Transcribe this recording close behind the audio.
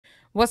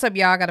What's up,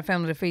 y'all? I got a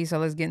family to feed, so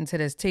let's get into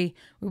this tea.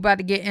 We're about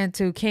to get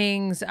into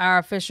King's, our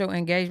official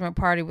engagement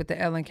party with the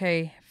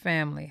L&K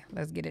family.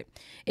 Let's get it.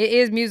 It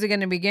is music in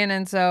the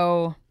beginning,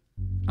 so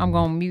I'm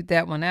going to mute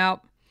that one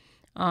out.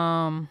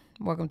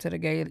 Welcome to the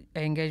gay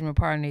engagement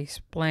party,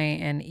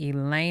 Explain and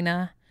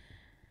Laina.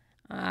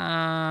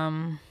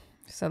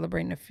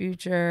 Celebrating the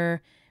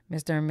future,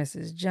 Mr. and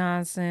Mrs.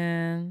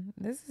 Johnson.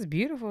 This is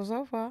beautiful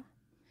so far.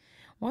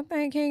 One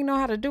thing King know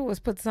how to do is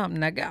put something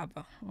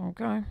together,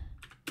 okay?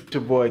 It's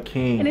your boy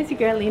King. And it's your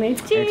girl Laina. And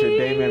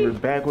today, man, we're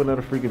back with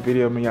another freaking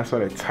video, man. Y'all saw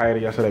that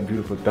title, y'all saw that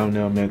beautiful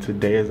thumbnail, man.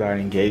 Today is our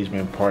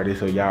engagement party,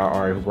 so y'all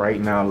are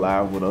right now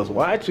live with us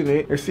watching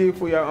it and see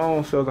for your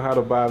own selves how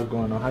the vibe is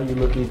going on. How you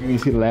looking? If you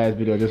see the last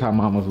video, just how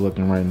mama's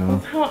looking right now.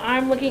 That's how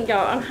I'm looking,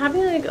 y'all. I'm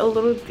having like a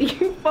little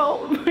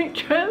default with my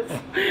dress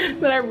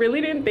that I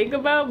really didn't think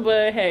about,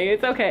 but hey,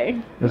 it's okay.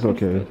 It's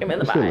okay. I'm in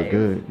the you still look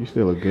good. You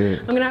still look good.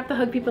 I'm gonna have to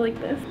hug people like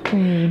this.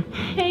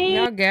 Hey.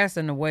 Y'all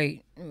gassing the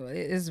weight.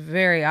 It's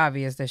very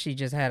obvious that she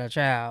just had a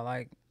child.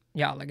 Like,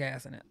 y'all are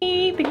gassing it.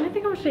 Hey, they're gonna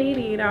think I'm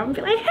shady. Now I'm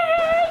like, hey.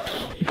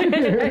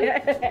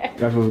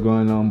 That's what's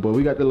going on, but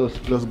we got the little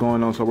splits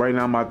going on. So right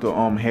now I'm about to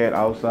head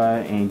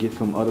outside and get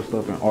some other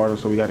stuff in order.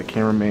 So we got a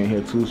cameraman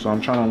here too, so I'm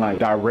trying to like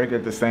direct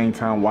at the same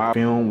time while I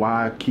film,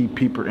 while I keep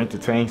people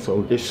entertained.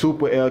 So it's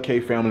super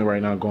LK family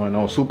right now going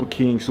on, super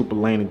King, super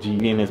Laina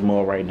G in this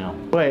mode right now.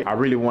 But I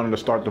really wanted to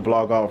start the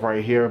vlog off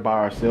right here by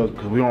ourselves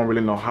because we don't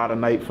really know how the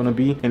night finna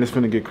be, and it's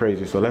finna get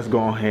crazy. So let's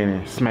go ahead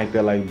and smack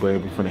that like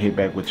button. We're finna hit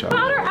back with y'all.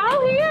 Hotter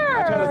out here.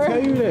 I'm trying to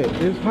tell you that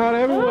it's hot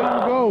everywhere you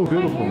go.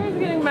 Beautiful. My hair is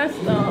getting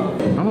messed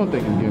up. I don't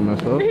think it's getting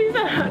messed up. He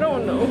said, I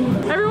don't know.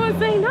 Everyone's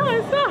saying, no,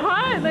 it's not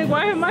hot. Like,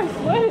 why am I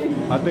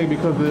sweating? I think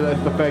because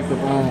that's the fact of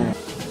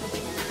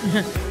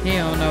He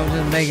don't know,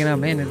 just making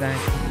up anything.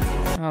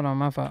 Hold on,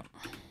 my fault.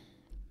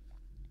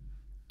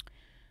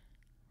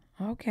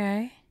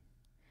 Okay.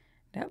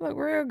 That look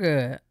real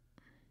good.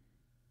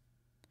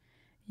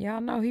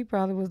 Y'all know he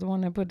probably was the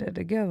one that put that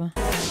together.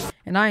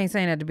 And I ain't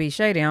saying that to be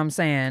shady. I'm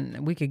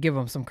saying we could give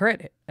him some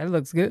credit. That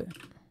looks good.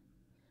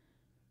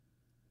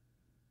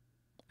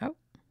 Oh.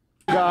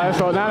 Guys,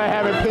 so now they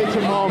having picture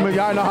moment.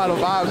 Y'all know how the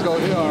vibes go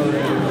here already.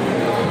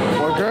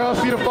 When girls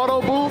see the photo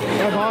booth,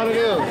 that's all it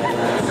is.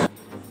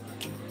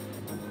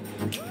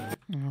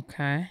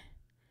 Okay.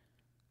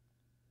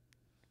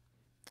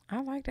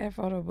 I like that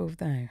photo booth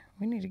thing.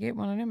 We need to get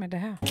one of them at the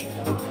house.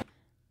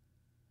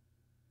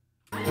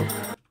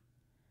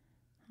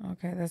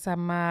 Okay, that's a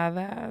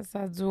mother, that's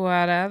a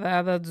daughter, the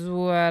other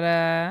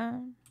daughter.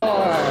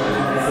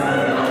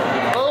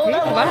 Oh,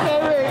 that's my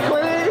favorite,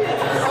 Queen.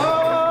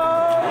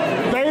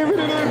 Oh, David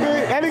in this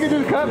bitch. That nigga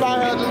just cut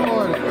my hair this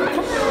morning.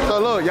 So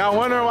look, y'all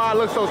wondering why I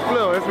look so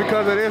split? It's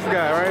because of this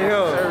guy right here.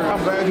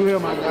 I'm glad you're here,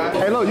 my guy.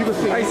 Hey, look, you can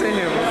see. I see him.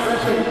 You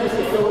can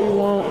see what you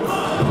want.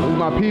 These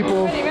my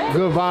people.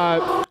 Good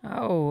vibe.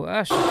 Oh,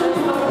 Usher.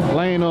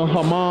 Laina,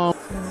 her mom.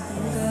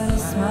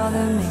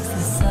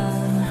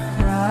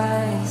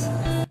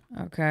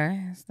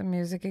 Okay, it's the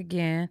music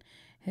again.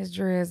 His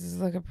dress is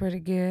looking pretty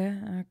good.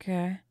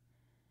 Okay.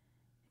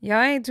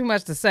 Y'all ain't too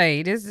much to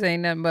say. This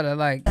ain't nothing but a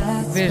like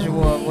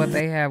visual of what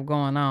they have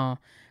going on.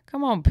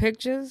 Come on,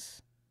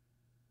 pictures.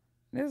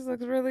 This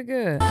looks really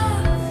good.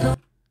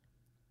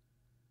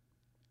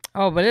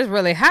 Oh, but it's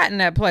really hot in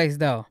that place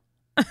though.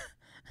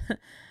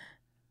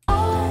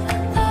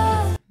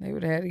 They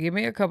would have had to give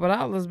me a couple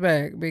dollars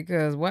back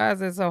because why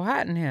is it so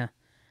hot in here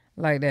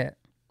like that?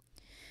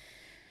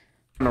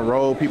 On the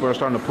road, people are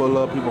starting to pull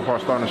up, people are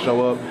starting to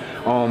show up.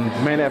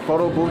 Man, that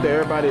photo booth that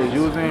everybody is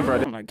using, bro.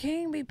 I'm like,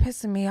 King be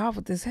pissing me off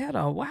with this hair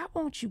though. Why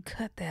won't you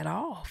cut that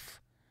off?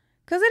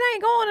 Cause it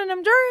ain't going in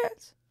them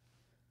dreads.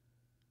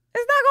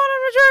 It's not going in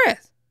the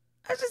dress.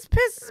 That just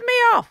pisses me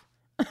off.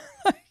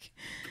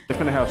 They're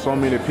gonna have so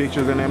many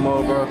pictures in that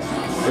mode, bro.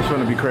 It's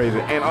gonna be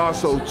crazy. And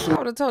also too, I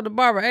would have told the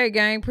barber, hey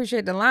gang,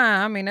 appreciate the line.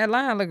 I mean, that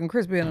line looking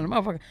crispy in the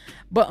motherfucker.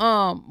 But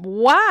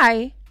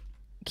why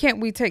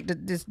can't we take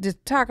this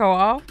taco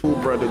off? ooh,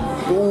 brother,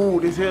 ooh,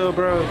 this hell,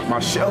 bro.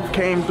 My chef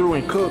came through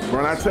and cooked.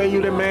 When I tell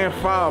you the man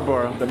fire,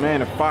 bro, the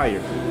man is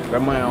fire.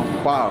 That man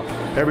on fire.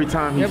 Every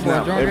time he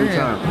snaps, every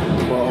time.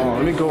 But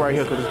let me go right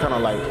here because it's kind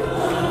of like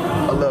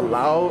a little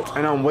loud.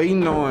 And I'm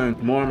waiting on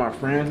more of my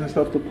friends and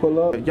stuff to pull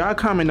up. Y'all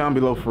comment down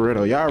below for real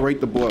though. Y'all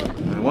rate the boy.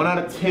 1 out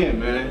of 10,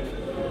 man.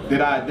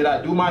 Did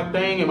I do my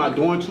thing? Am I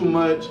doing too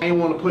much? I ain't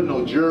want to put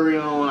no jewelry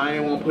on. I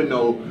ain't want to put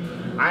no.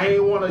 I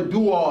ain't want to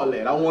do all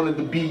that. I wanted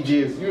to be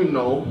just, you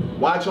know,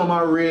 watch on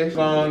my wrist, you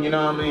know what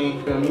I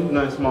mean? Feel me?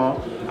 Nothing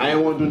small. I ain't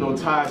want to do no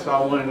ties, so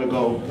I wanted to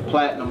go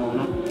platinum on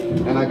them.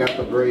 And I got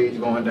the braids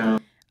going down.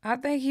 I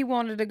think he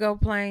wanted to go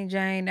plain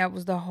Jane. That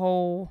was the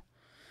whole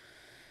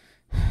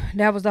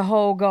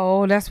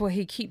goal. That's what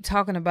he keep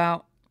talking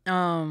about.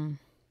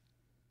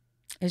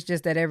 It's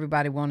just that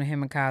everybody wanted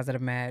him and Kaiser to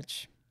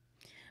match.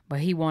 But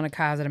he wanted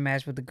Kaiser to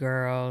match with the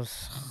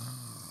girls.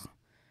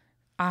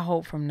 I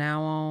hope from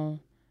now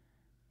on,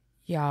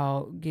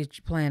 y'all get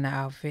you plan the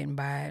outfit and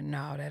buy it and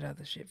all that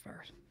other shit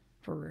first.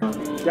 For real.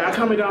 Y'all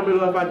comment down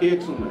below if I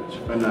did too much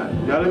or not.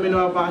 Y'all let me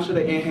know if I should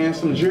have enhanced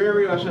some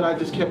jewelry or should I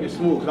just kept it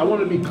smooth? Because I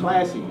want it to be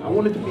classy. I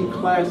want it to be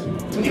classy.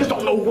 Some niggas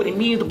don't know what it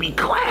means to be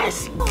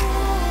classy.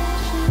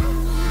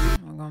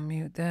 I'm gonna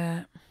mute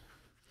that.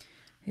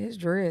 His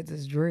dreads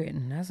is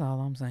dreading. That's all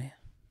I'm saying.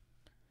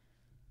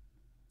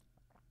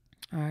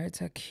 All right,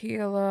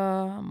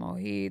 tequila,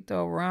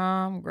 mojito,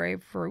 rum,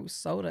 grapefruit,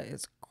 soda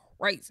is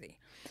crazy.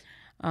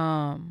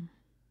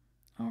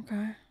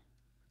 Okay.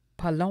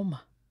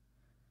 Paloma.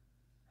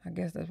 I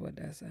guess that's what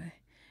that say.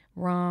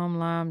 Rum,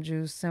 lime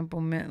juice,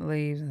 simple mint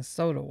leaves, and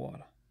soda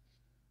water.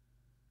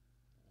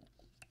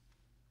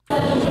 We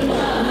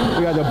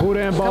got the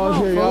boudin balls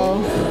here, y'all.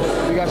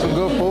 We got some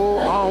good food.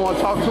 I don't want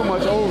to talk too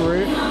much over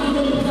it.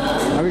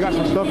 And we got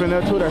some stuff in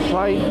there too that's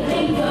light.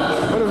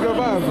 What is good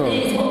vibes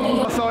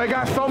though? So it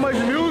got so much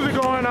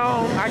music going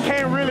on, I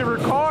can't really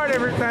record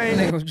everything.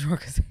 Nigga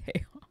drunk as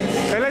hell.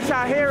 And let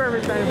y'all hear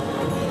everything.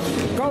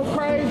 Go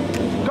crazy,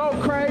 go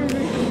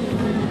crazy,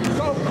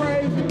 go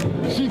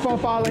crazy. She gonna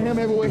follow him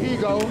everywhere he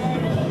go.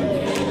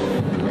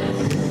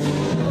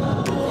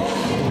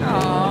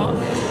 Aww.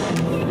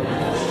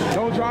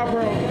 Don't drop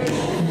her.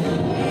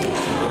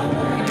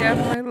 He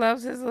definitely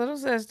loves his little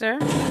sister.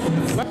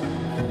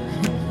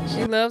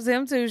 She loves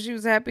him too. She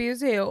was happy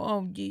as hell.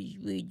 Oh, just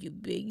with you,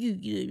 big, you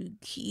little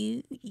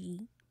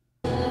cutie.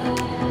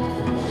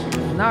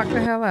 Knock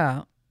the hell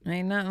out.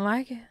 Ain't nothing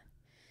like it.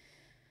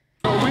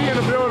 We in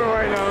the building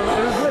right now.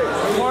 It's lit.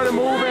 The party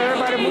moving,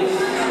 everybody moving.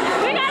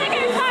 We gotta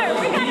get hurt.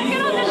 We gotta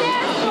get on the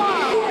dance floor.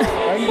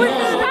 We gotta get on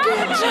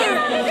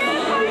the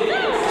dance floor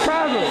too.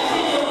 Travis.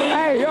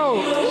 Hey, yo.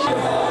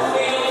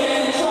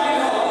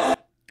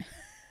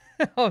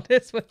 Oh,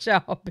 this what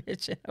y'all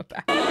bitching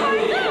about.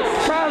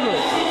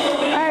 Travis.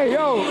 Hey,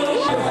 yo.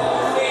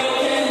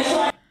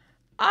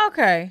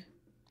 Okay.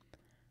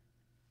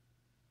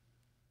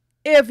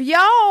 If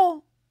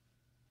y'all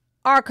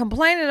are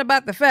complaining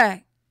about the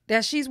fact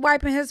that she's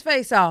wiping his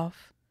face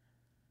off,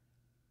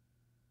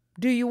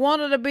 do you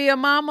want her to be a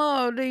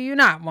mama or do you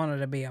not want her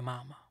to be a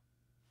mama?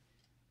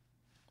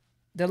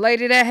 The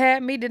lady that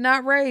had me did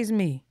not raise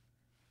me.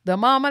 The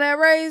mama that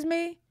raised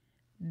me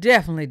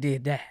definitely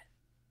did that.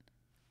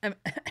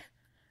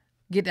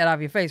 Get that off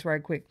your face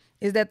right quick.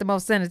 Is that the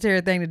most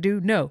sanitary thing to do?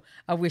 No.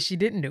 I wish she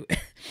didn't do it.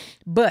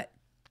 But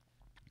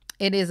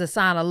it is a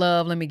sign of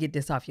love. Let me get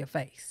this off your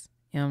face.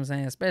 You know what I'm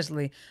saying?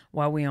 Especially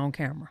while we on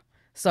camera.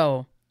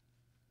 So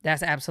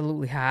that's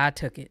absolutely how I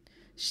took it.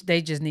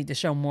 They just need to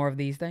show more of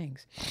these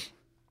things.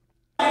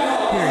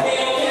 Period.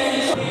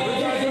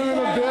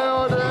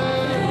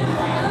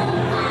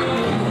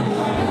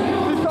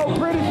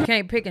 You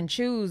can't pick and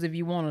choose if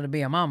you want her to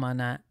be a mama or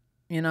not.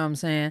 You know what I'm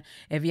saying?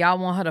 If y'all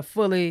want her to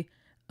fully,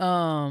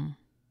 love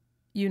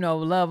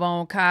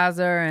on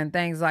Kaiser and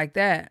things like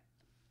that,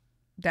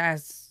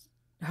 that's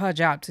her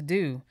job to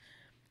do.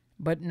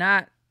 But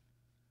not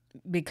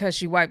because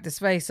she wiped his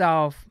face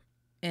off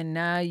and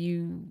now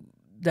you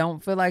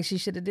don't feel like she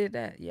should have did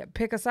that. Yeah,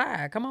 pick a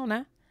side. Come on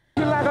now.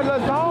 You're like a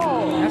little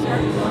dog. That's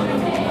right.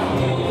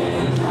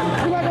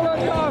 You're like a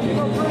little dog.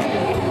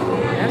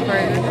 That's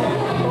crazy.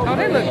 Oh,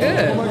 they look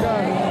good. Oh my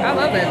God. I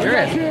love that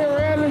dress.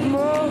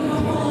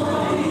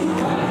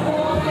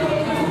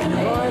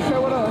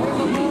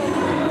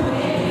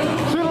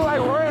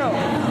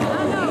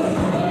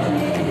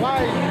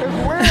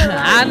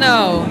 I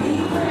know.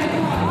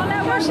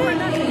 She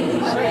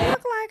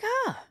look like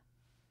her. Am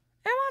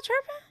I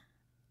tripping?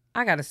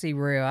 I gotta see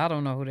real. I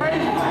don't know who that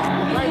is.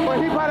 Like, but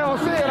he probably don't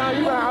see it.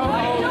 You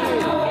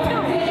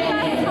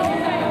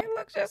They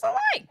look just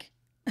alike.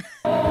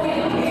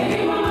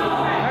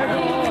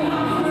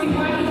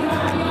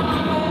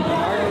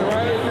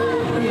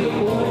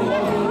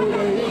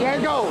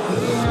 Let's go.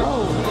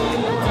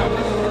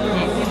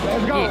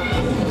 Let's go.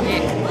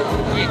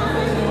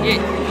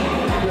 Yeah.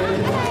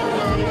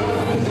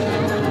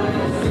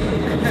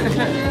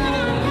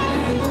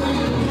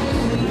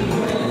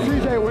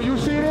 TJ, when you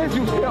see this,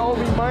 you still owe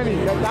me money.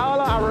 That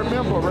dollar, I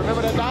remember.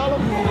 Remember that dollar?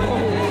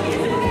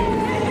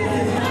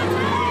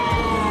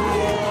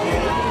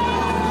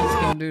 Just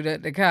gonna do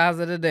that to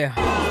Kaiser to death.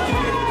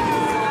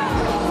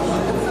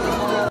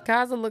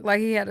 Kaiser looked like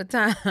he had a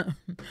time.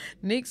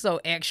 Nick's so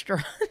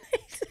extra.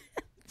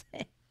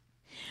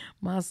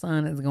 My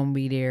son is gonna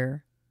be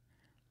there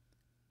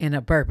in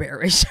a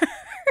Burberry shirt.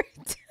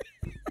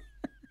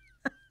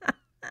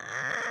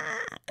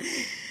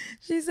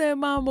 She said,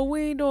 Mama,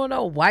 we ain't doing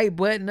no white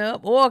button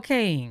up or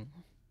king.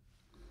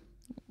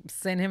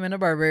 Send him in a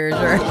Burberry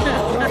shirt.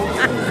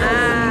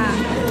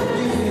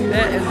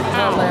 That is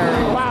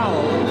hilarious. Wow.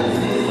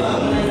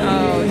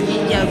 Oh,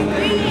 yeah.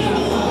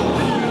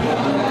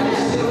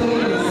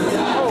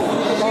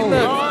 She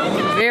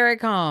looks very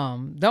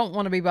calm. Don't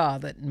want to be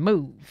bothered.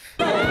 Move.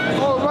 Oh,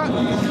 Lord.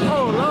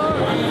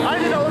 I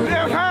didn't know it was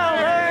that time,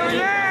 man.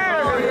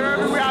 Yeah.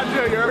 We out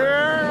here.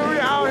 We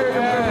out here.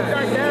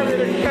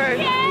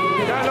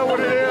 Y'all know what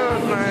it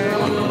is, man.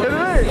 It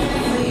is.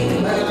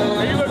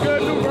 And you look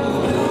good, too, bro.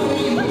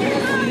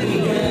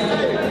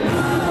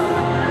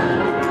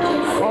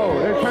 Oh,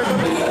 they're taking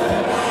it.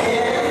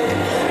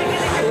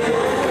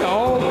 Oh,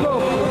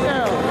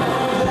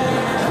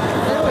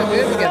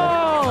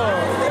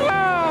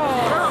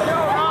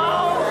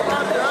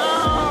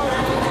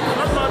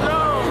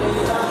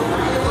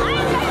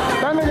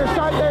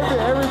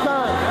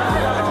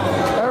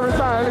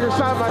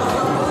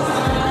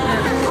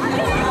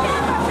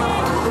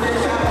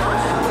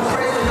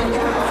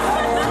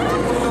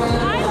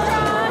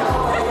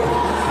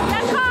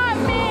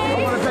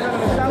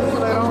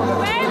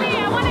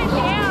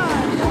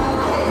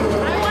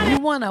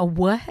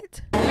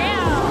 What?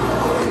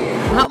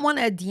 Yeah. I want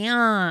to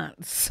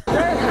dance. We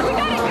gotta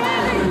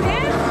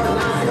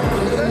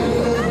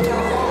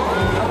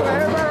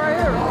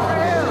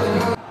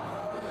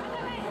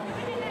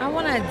I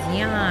want to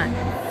dance.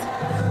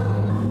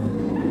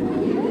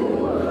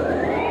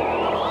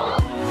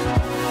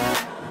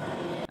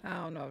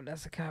 I don't know if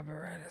that's a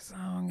copyrighted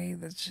song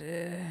either.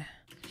 Shit.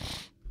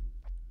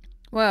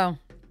 Well,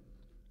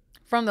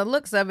 from the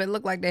looks of it,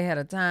 looked like they had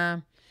a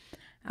time.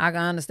 I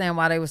can understand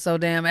why they were so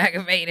damn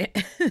aggravated.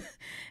 And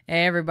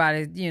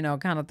everybody, you know,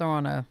 kind of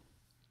throwing a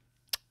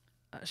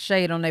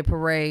shade on their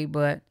parade.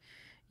 But,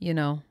 you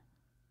know,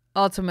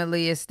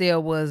 ultimately it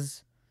still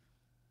was,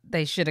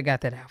 they should have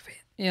got that outfit.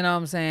 You know what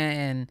I'm saying?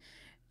 And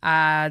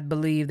I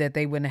believe that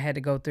they wouldn't have had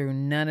to go through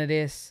none of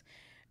this.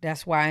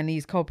 That's why in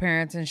these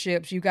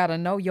co-parenting-ships, you got to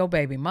know your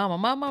baby mama.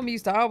 My mama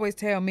used to always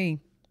tell me,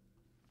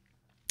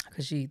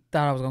 because she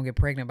thought I was going to get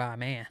pregnant by a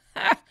man.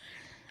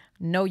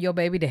 Know your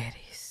baby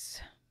daddies.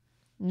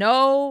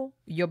 Know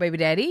your baby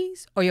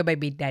daddies or your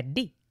baby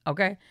daddy,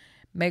 okay?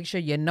 Make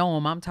sure you know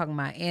them. I'm talking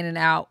about in and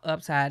out,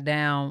 upside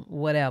down,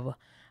 whatever.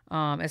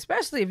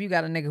 Especially if you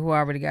got a nigga who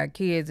already got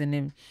kids and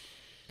then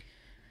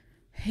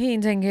he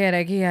ain't taking care of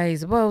that kid how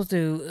he's supposed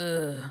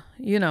to,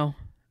 you know.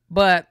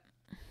 But,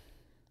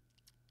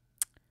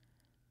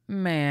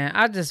 man,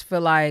 I just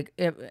feel like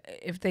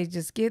if they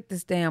just get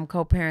this damn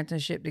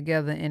co-parenting ship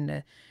together and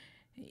the,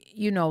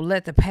 you know,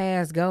 let the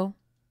past go,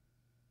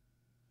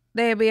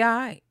 they'll be all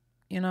right.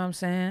 You know what I'm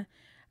saying?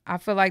 I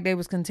feel like they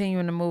was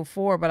continuing to move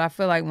forward, but I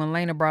feel like when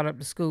Laina brought up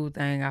the school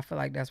thing, I feel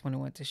like that's when it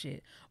went to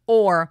shit.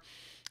 Or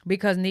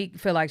because Neek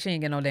feel like she ain't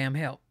get no damn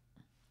help.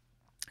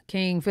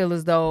 King feel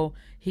as though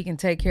he can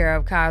take care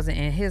of Kaza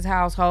in his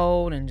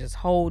household and just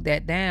hold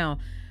that down.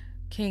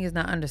 King is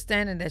not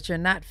understanding that you're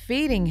not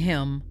feeding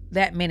him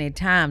that many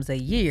times a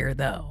year,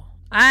 though.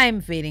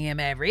 I'm feeding him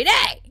every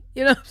day.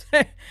 You know what I'm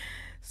saying?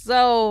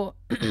 So,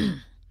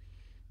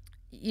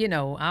 you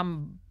know,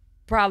 I'm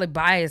probably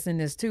biased in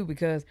this too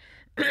because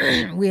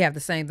we have the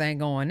same thing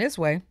going this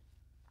way.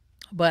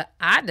 But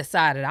I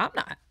decided I'm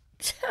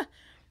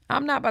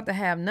not about to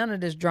have none of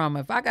this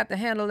drama. If I got to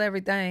handle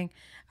everything,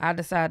 I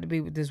decided to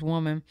be with this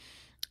woman.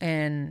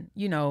 And,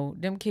 you know,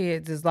 them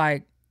kids is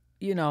like,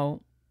 you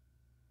know,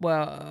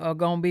 well, are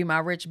going to be my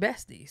rich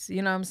besties.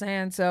 You know what I'm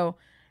saying? So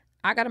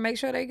I got to make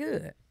sure they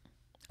good.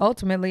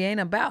 Ultimately, ain't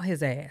about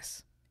his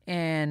ass.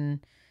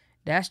 And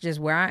that's just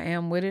where I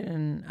am with it.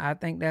 And I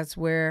think that's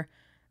where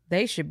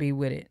they should be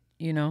with it,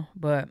 you know.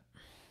 But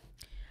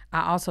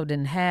I also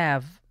didn't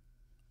have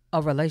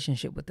a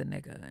relationship with the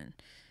nigga. And,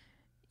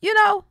 you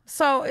know,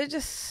 so it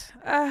just,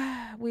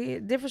 we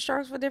different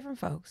strokes for different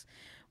folks.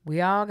 We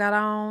all got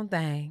our own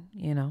thing,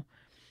 you know.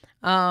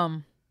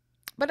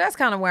 But that's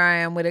kind of where I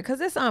am with it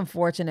because it's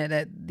unfortunate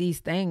that these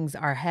things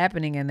are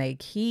happening and they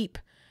keep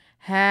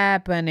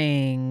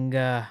happening.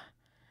 I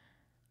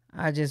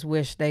just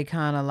wish they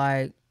kind of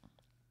like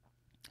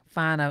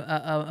find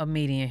a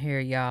median here,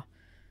 y'all.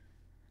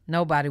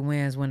 Nobody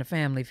wins when the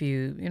family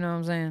feud. You know what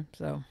I'm saying?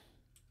 So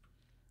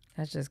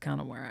that's just kind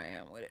of where I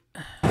am with it.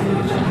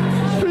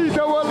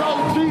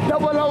 C-double-O-G.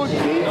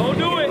 Don't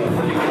do it.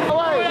 All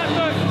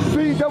right.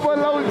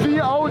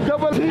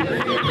 C-double-O-G-O-double-T.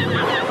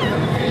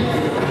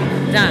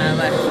 John,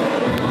 like,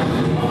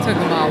 took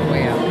him all the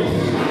way out.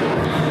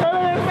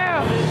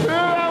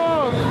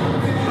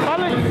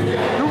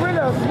 You really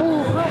a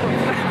smooth brother.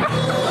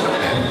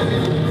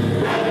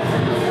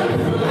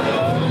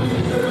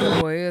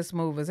 Boy, it's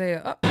smooth as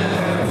hell.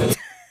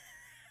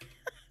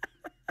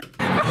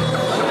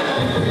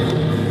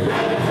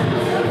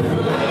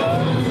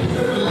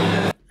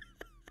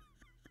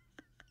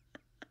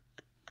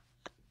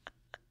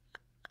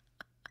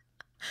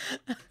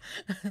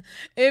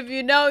 If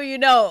you know, you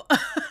know. Oh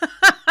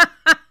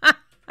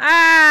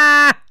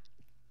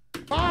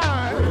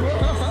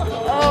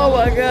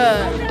my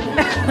God.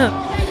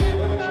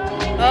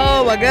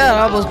 Oh my God,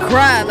 I almost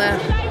cried now.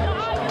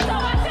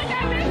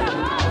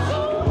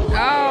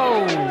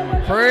 Oh,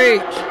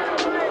 preach.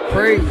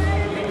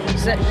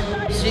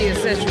 She has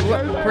set you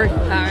up, preach. In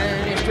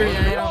the street, I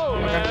ain't on.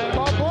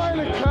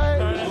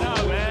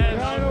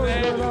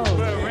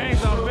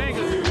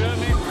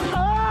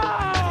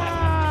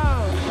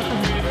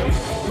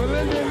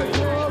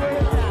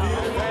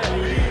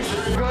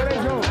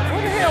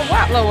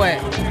 Watlow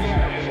at?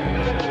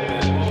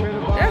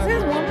 That's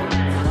his woman.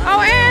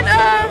 Oh, and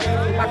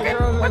okay,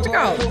 what you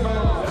call it?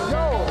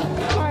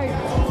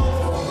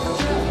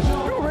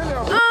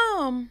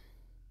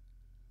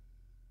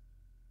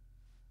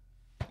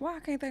 Why I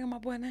can't think of my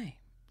boy's name?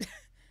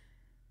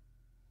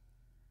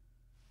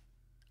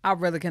 I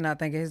really cannot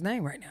think of his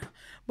name right now.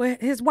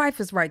 But his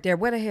wife is right there.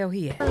 Where the hell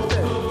he at? I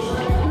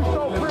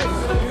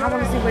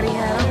want to see what he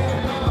had on.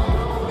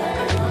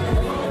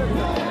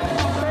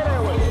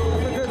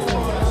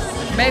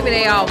 Maybe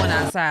they all went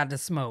outside to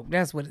smoke.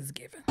 That's what it's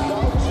giving.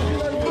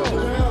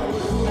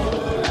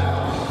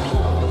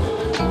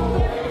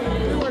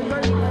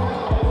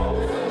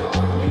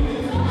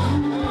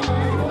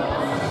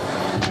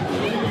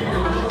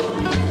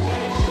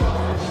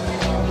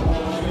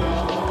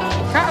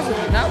 Kaza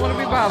did not want to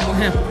be possible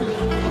with him.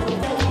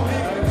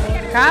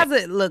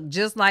 Kaza looked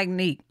just like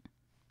Neek.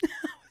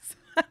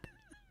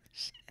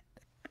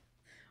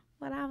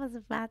 What I was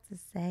about to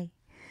say.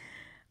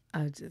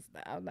 I'm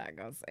not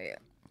going to say it.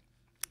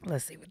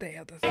 Let's see what they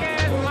have to say.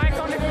 I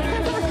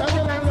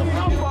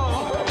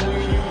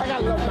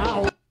got a little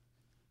mouth.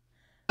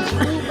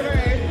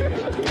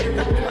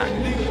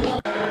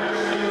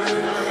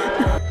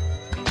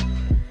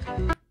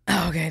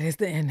 Okay, this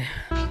the ending.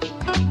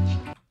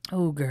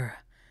 Oh, girl.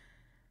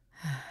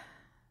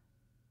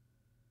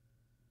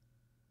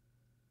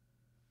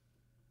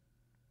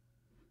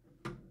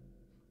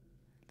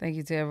 Thank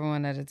you to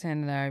everyone that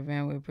attended our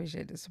event. We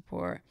appreciate the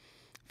support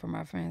from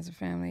our friends and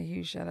family. A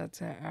huge shout out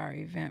to our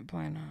event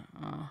planner.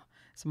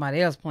 Somebody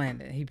else planned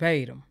it. He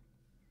paid him.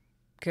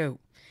 Cool.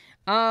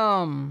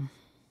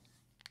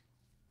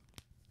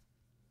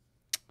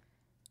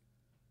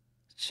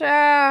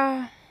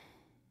 Child,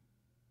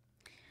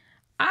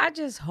 I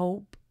just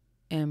hope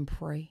and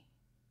pray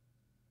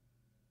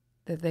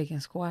that they can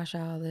squash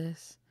all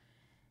this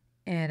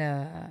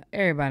and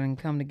everybody can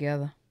come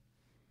together.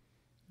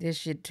 This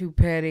shit too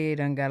petty. It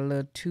done got a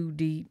little too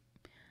deep.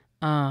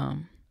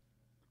 And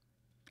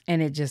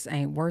it just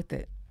ain't worth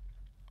it.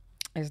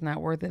 It's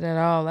not worth it at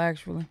all,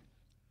 actually.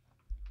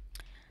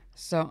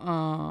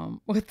 So,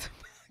 what the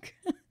fuck?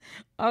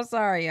 I'm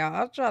sorry, y'all.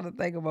 I'm trying to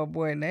think of my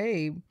boy's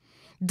name.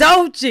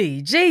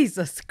 Doechii.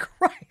 Jesus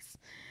Christ.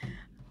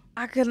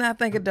 I could not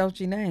think of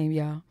Doechii's name,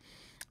 y'all.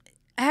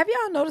 Have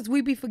y'all noticed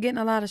we be forgetting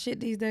a lot of shit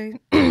these days?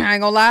 I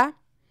ain't gonna lie.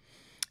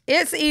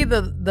 It's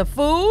either the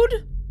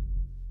food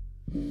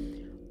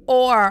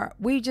or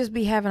we just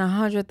be having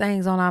 100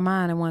 things on our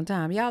mind at one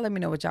time. Y'all let me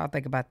know what y'all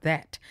think about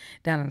that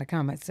down in the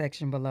comment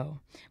section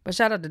below. But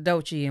shout out to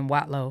Doechii and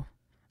Watlow.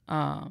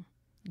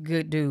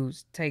 Good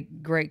dudes.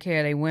 Take great care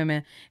of their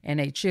women and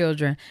their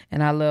children.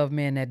 And I love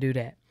men that do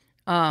that.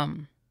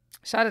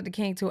 Shout out to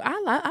King too.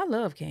 I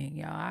love King,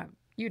 y'all.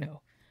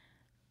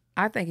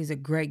 I think he's a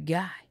great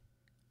guy.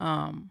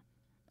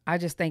 I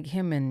just think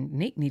him and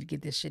Nick need to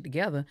get this shit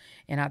together.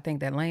 And I think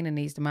that Laina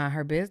needs to mind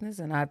her business.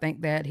 And I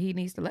think that he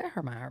needs to let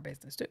her mind her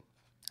business too.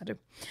 I do.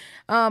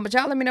 But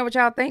y'all let me know what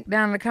y'all think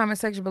down in the comment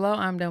section below.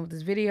 I'm done with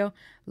this video.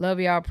 Love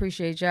y'all.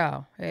 Appreciate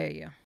y'all. Hey, yeah.